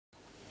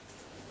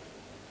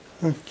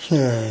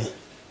Okay,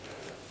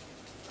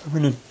 I'm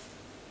going to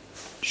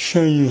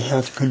show you how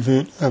to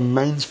convert a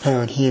mains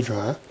powered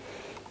hairdryer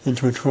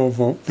into a 12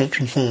 volt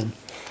battery fan.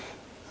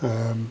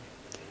 And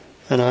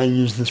I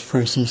use this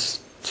process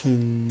to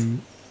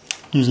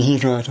use a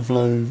hairdryer to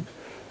blow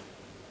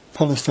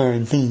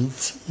polystyrene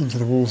beads into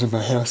the walls of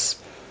my house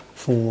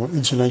for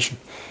insulation.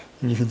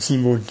 And you can see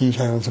more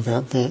details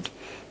about that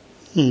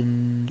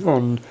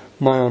on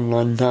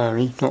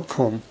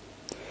myonlinediary.com.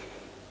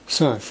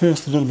 So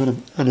first, a little bit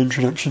of an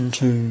introduction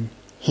to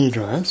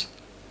hairdryers.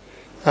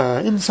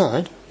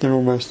 Inside, they're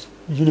almost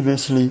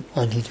universally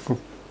identical.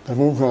 They've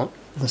all got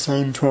the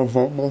same 12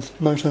 volt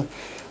motor,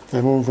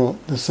 they've all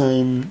got the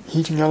same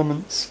heating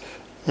elements,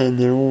 and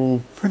they're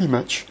all pretty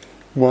much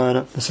wired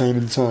up the same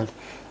inside.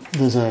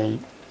 There's a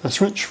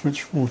switch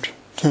which will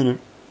turn it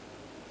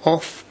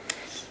off,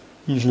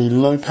 usually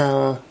low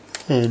power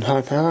and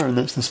high power, and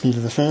that's the speed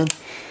of the fan.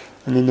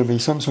 And then there'll be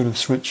some sort of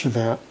switch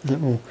about that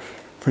will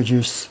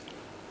produce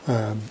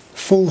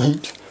full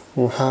heat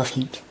or half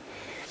heat.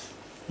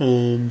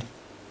 And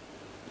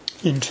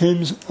in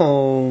terms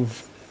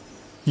of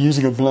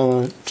using a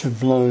blower to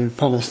blow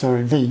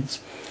polystyrene beads,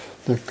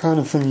 the kind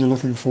of thing you're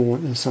looking for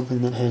is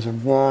something that has a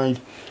wide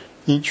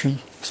entry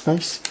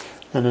space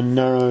and a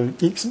narrow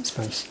exit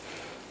space.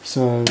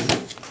 So,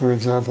 for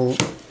example,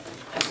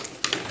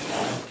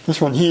 this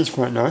one here is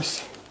quite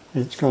nice.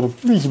 It's got a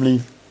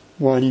reasonably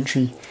wide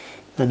entry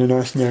and a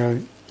nice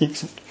narrow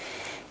exit.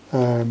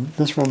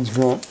 This one's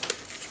got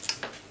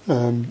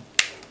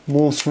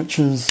more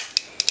switches,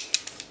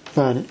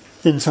 but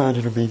inside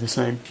it'll be the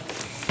same.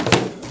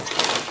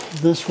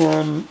 This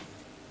one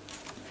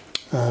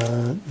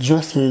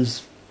just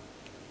has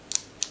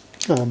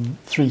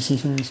 3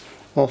 settings: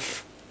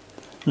 off,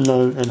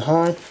 low and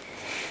high.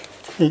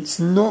 It's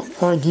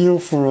not ideal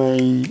for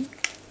a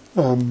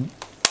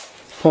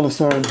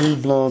polystyrene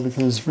bead blower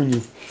because when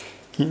you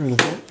get rid of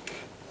that,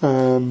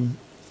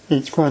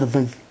 it's quite a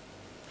big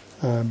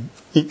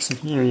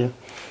exit area,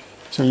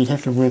 so you'd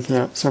have to work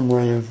out some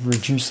way of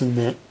reducing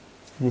that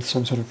with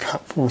some sort of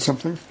cup or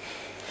something.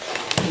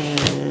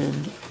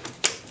 And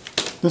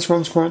this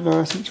one's quite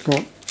nice. It's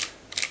got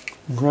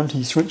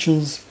grunty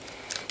switches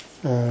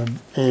and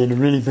a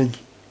really big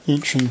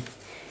entry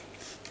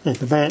at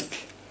the back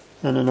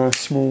and a nice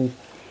small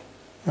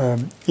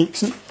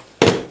exit.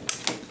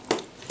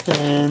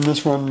 And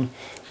this one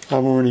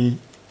I've already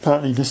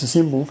partly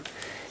disassembled.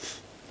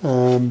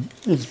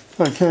 It's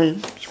okay,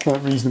 it's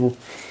quite reasonable.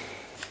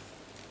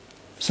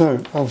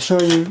 So I'll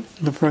show you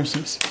the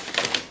process.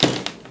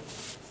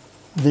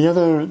 The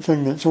other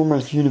thing that's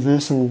almost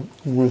universal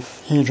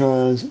with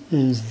hairdryers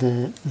is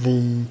that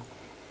the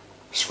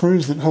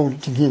screws that hold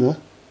it together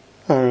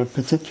are a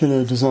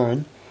particular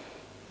design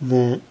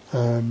that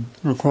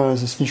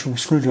requires a special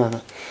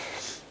screwdriver.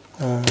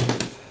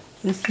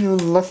 If you're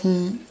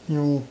lucky,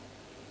 you'll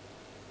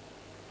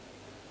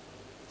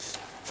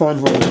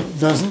find one that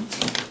doesn't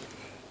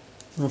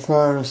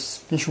require a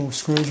special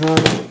screwdriver,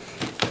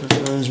 but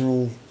those are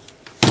all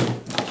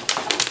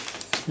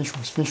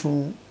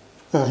special.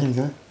 Here we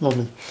go,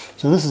 lovely.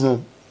 So this is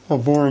a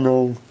boring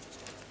old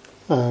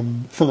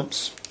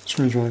Phillips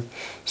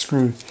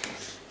screw.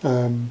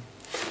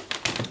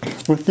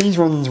 With these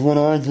ones, what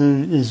I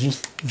do is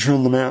just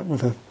drill them out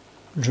with a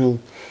drill.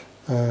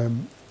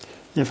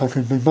 If I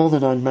could be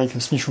bothered, I'd make a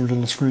special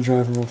little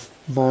screwdriver or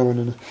buy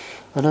one.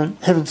 And I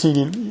haven't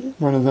seen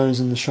one of those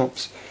in the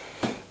shops.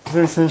 The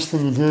very first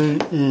thing you do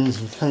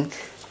is you take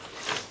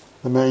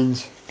the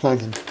mains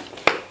plug-in,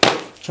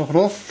 chop it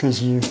off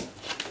because you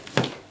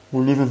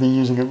will never be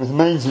using it with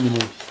mains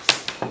anymore.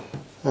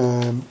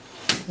 And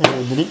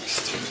the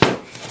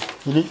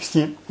next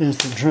step is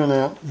to drill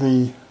out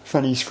the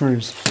funny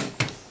screws.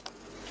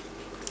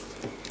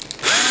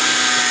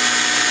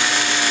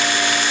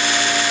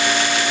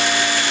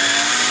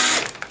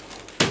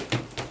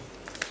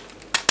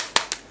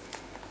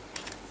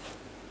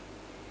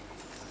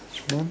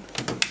 That's one.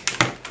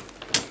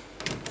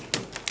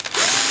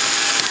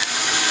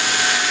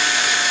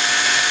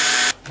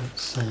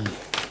 Let's see.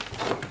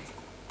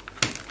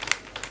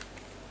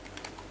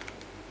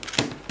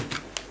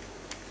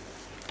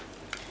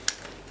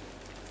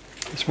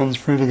 This one's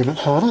proving a bit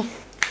harder.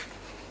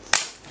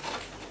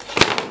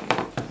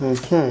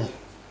 Okay.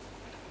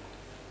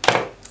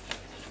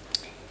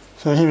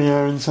 So here we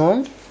are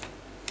inside,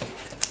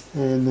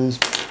 and there's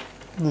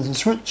a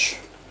switch.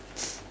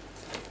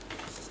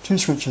 2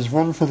 switches,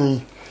 one for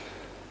the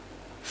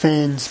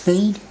fan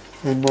speed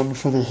and one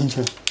for the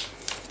heater.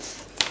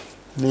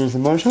 And there's the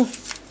motor,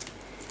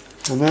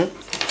 and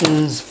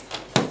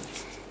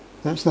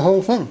that's the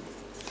whole thing.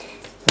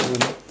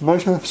 The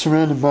motor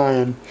surrounded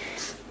by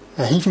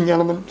a heating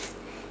element,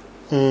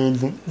 and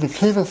the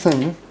clever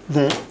thing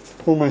that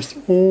almost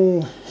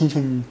all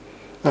heating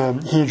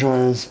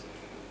hairdryers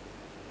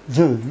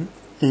do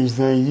is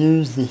they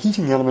use the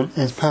heating element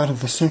as part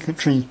of the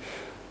circuitry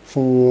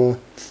for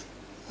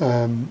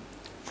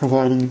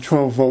providing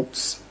 12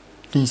 volts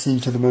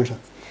DC to the motor.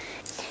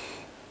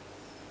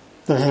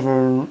 They have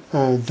a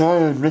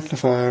diode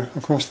rectifier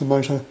across the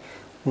motor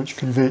which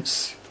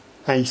converts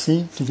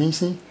AC to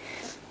DC,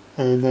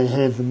 and they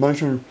have the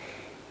motor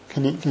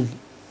connected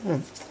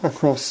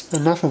across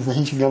enough of the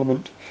heating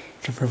element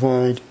to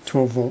provide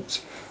 12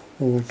 volts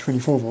or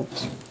 24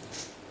 volts.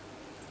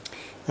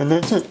 And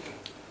that's it.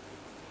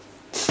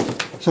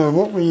 So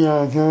what we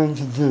are going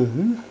to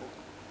do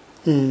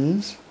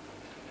is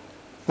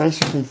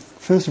basically,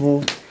 first of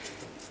all,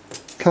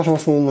 cut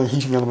off all the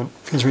heating element,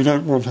 because we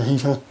don't want a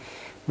heater,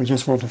 we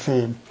just want a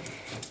fan.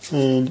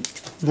 And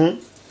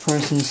that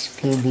process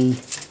can be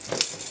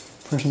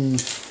pretty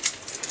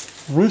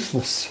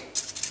ruthless.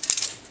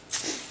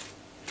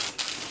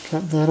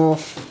 Cut that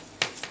off.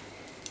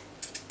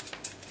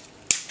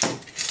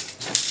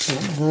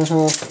 Cut that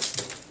off.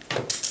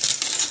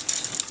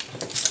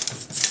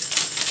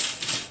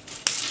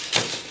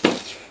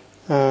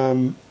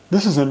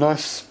 This is a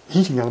nice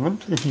heating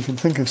element, if you can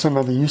think of some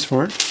other use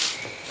for it,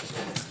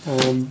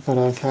 but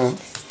I can't,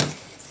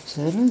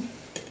 sadly.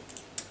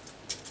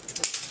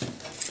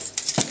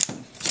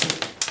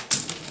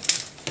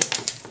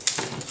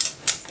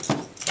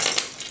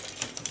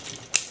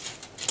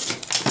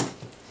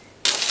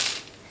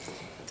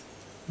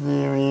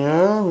 There we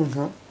are, we've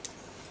got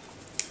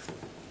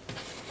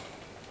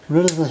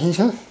rid of the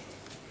heater.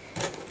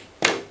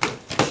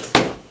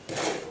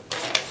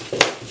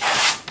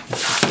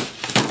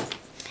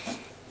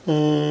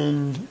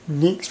 And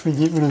next we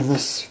get rid of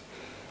this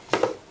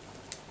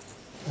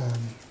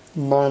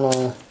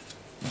mylar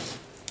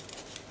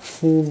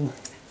form,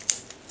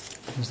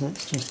 because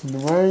that's just in the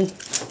way,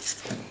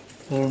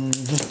 and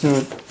just do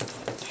it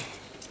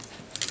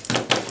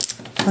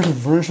pretty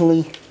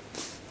brutally,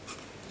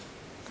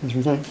 because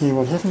we don't care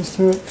what happens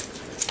to it.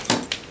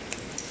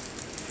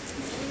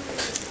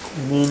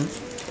 And then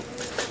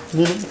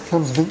it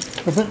becomes a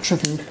bit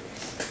tricky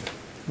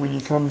when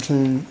you come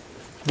to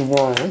the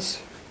wires.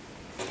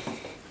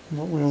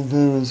 What we'll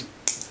do is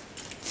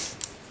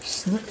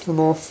snip them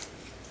off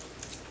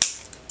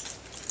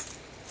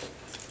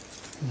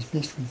as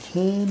best we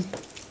can.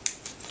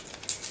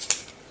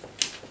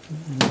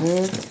 Like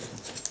that.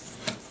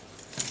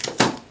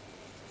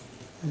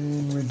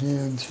 And we're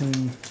down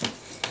to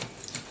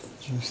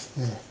just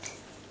that.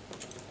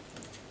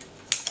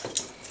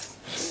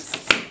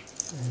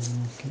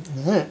 And get rid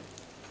of that.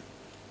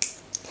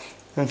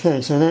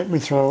 Okay, so that we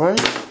throw away,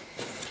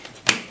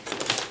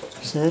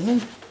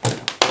 sadly.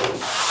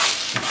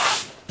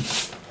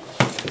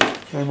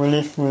 And we're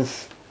left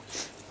with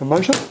a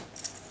motor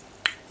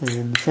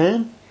and the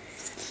fan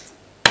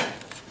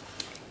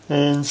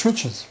and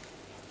switches.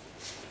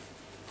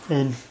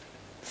 And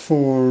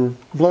for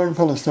blowing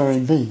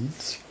polystyrene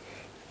beads,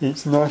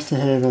 it's nice to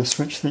have a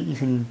switch that you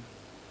can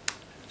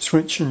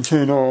switch and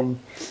turn on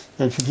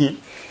and forget.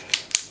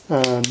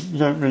 You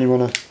don't really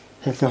want to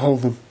have to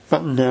hold the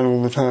button down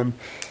all the time,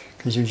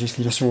 because you just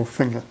get a sore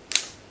finger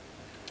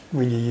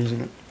when you're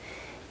using it.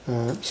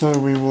 So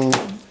we won't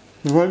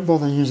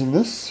bother using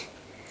this.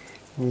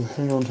 We'll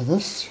hang on to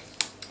this.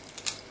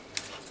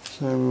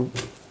 So we'll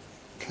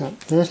cut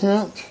that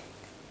out,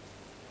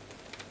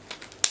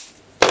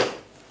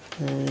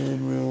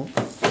 and we'll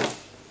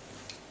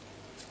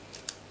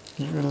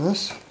get rid of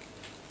this.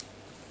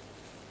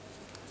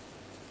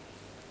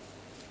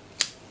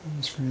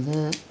 Unscrew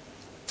that.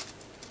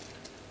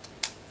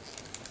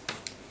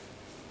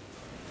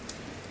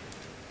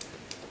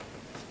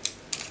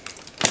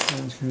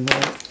 Unscrew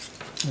that,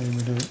 and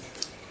we don't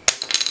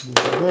do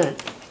that.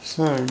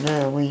 So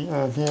now we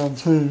are down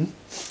to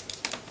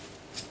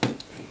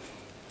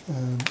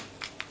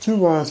 2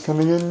 wires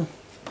coming in.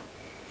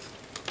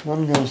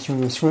 One goes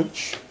through a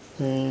switch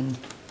and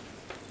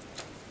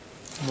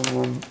another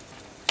one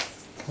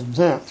comes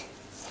out.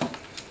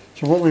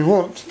 So what we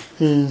want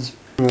is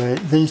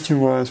these 2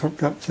 wires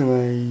hooked up to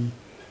a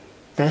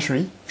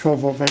battery, 12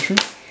 volt battery,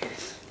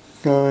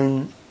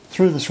 going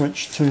through the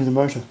switch to the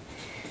motor.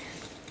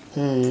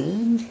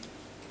 And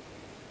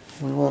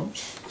we want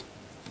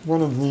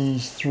one of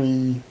these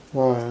 3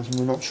 wires, and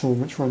we're not sure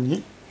which one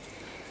yet,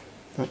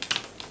 but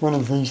one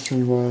of these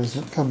 3 wires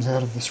that comes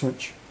out of the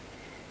switch.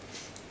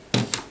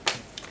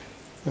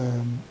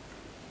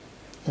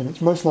 And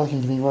it's most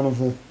likely to be one of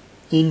the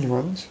end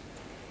ones,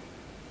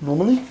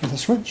 normally, with a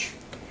switch,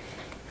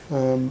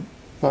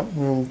 but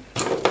we'll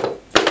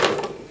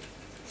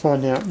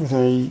find out with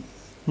a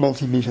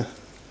multimeter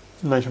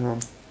later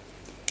on.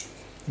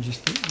 We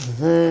just get rid of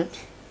that,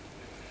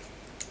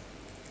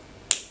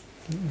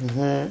 get rid of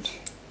that,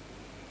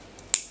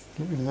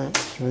 get rid of that,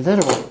 throw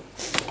that away.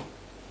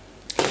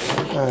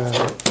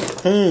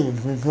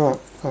 And we've got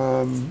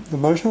the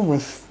motor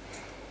with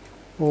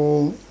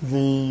all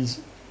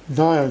these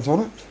diodes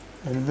on it,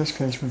 and in this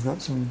case we've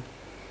got some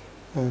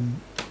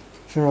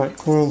ferrite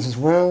coils as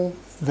well.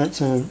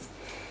 That's an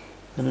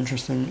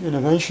interesting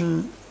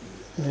innovation,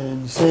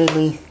 and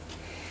sadly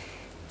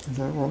we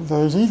don't want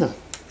those either.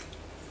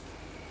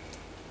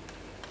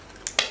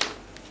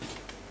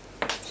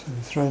 So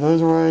we throw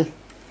those away,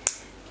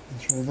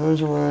 throw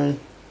those away,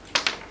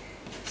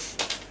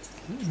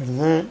 get rid of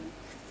that.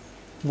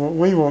 What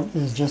we want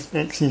is just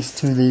access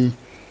to the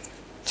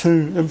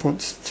 2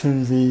 inputs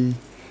to the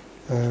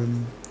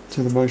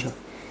motor.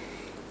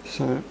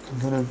 So I'm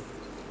going to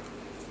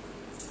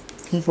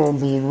keep on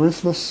being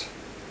ruthless.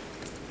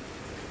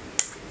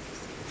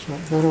 Chop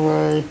that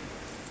away.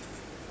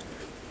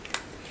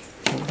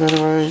 Chop that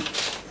away.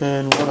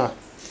 And voila.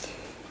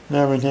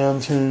 Now we're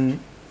down to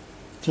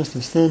just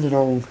a standard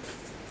old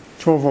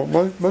 12 volt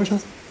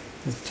motor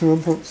with 2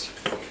 inputs.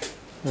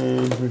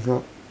 And we've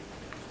got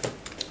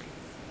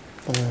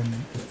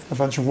a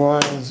bunch of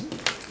wires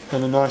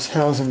and a nice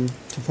housing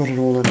to put it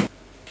all in.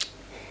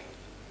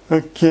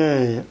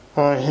 Okay,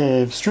 I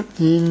have stripped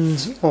the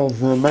ends of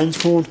the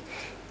mains cord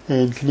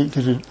and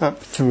connected it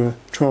up to a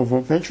 12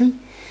 volt battery.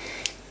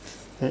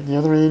 At the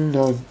other end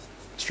I've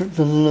stripped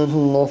a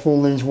little off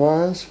all these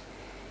wires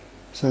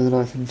so that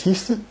I can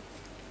test it.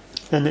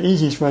 And the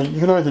easiest way, you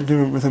can either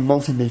do it with a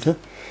multimeter,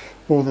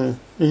 or the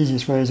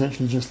easiest way is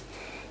actually just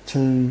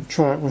to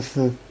try it with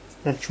the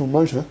actual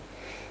motor.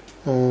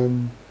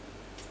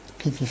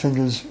 Keep your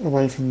fingers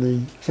away from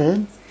the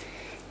fan,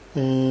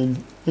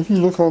 and if you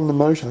look on the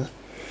motor,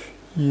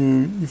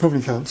 you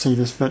probably can't see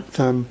this, but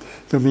there'll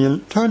be a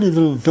tiny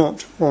little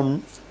dot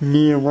on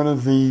near one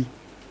of the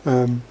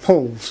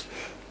poles,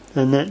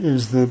 and that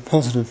is the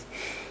positive.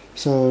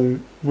 So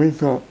we've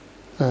got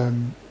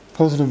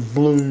positive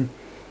blues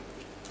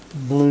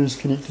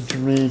connected to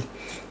red,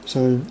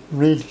 so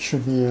red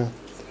should be a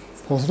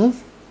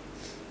positive.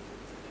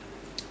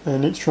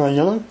 And let's try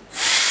yellow.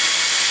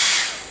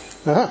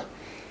 Aha!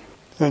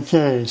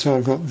 Okay, so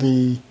I've got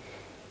the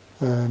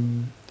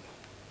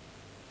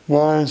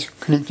wires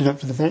connected up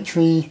to the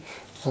battery.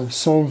 I've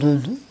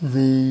soldered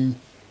the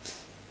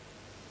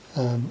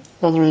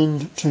other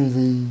end to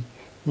the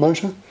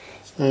motor,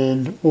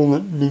 and all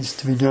that needs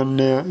to be done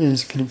now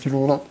is connect it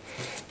all up,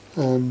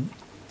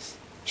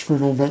 screw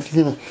it all back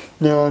together.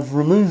 Now I've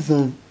removed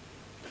the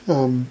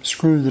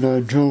screw that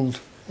I drilled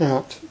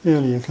out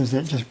earlier because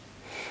that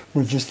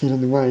would just get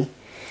in the way,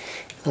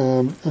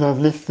 and I've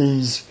left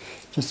these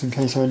just in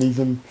case I need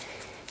them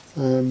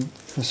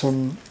for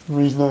some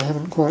reason I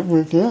haven't quite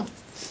worked out.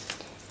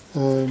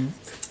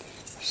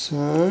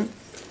 So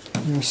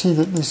you'll see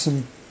that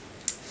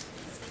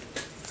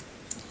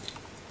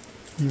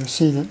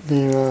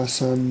there are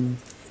some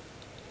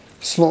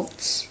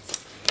slots,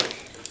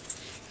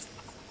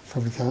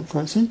 probably can't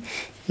quite see,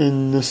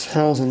 in this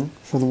housing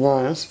for the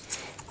wires,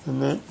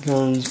 and that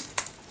goes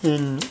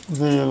in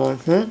there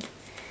like that,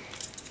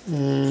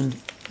 and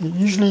it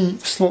usually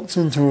slots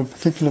into a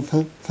particular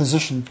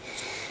position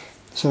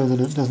so that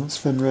it doesn't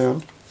spin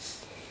round.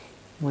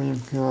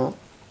 We've got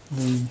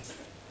the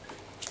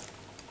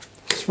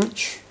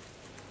switch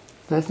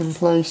back in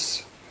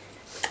place.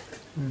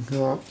 We've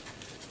got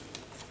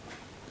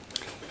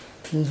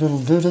these little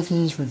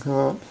doohickeys. We've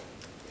got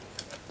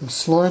the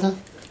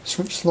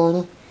switch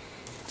slider,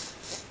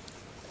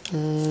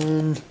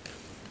 and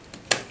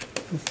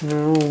if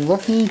we're all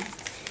lucky,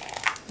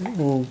 it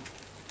will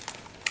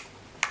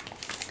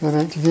go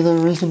back together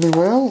reasonably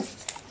well,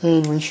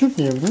 and we should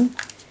be able to.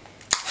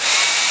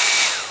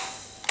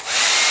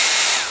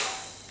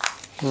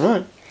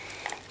 Alright,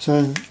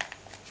 so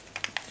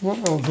what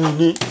I'll do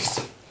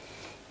next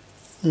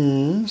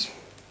is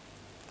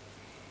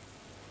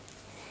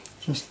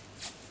just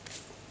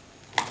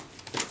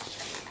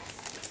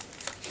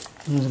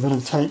use a bit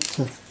of tape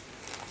to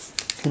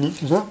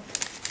connect it up.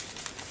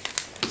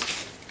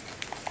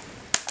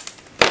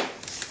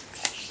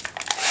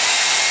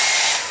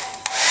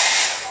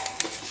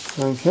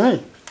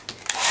 Okay.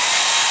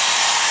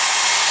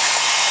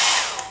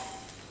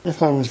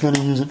 If I was going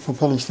to use it for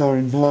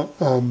polystyrene,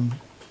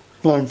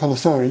 blowing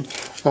polystyrene,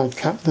 I'd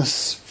cut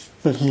this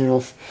bit here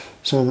off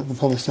so that the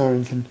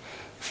polystyrene can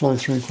flow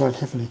through quite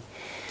happily.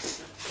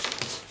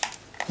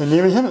 And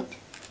there we have it.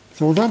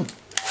 It's all done.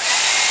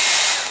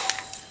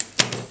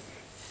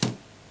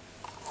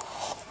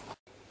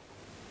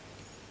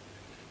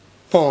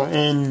 Oh,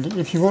 and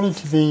if you wanted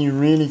to be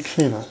really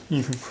clever,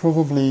 you could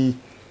probably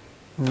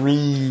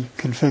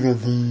reconfigure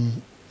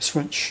the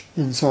switch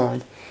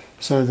inside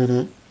so that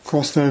it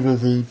crossed over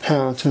the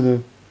power to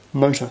the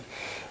motor,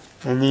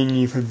 and then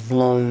you could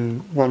blow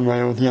one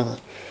way or the other.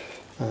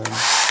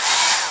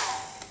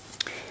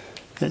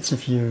 That's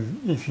if you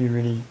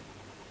really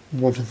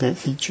wanted that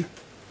feature.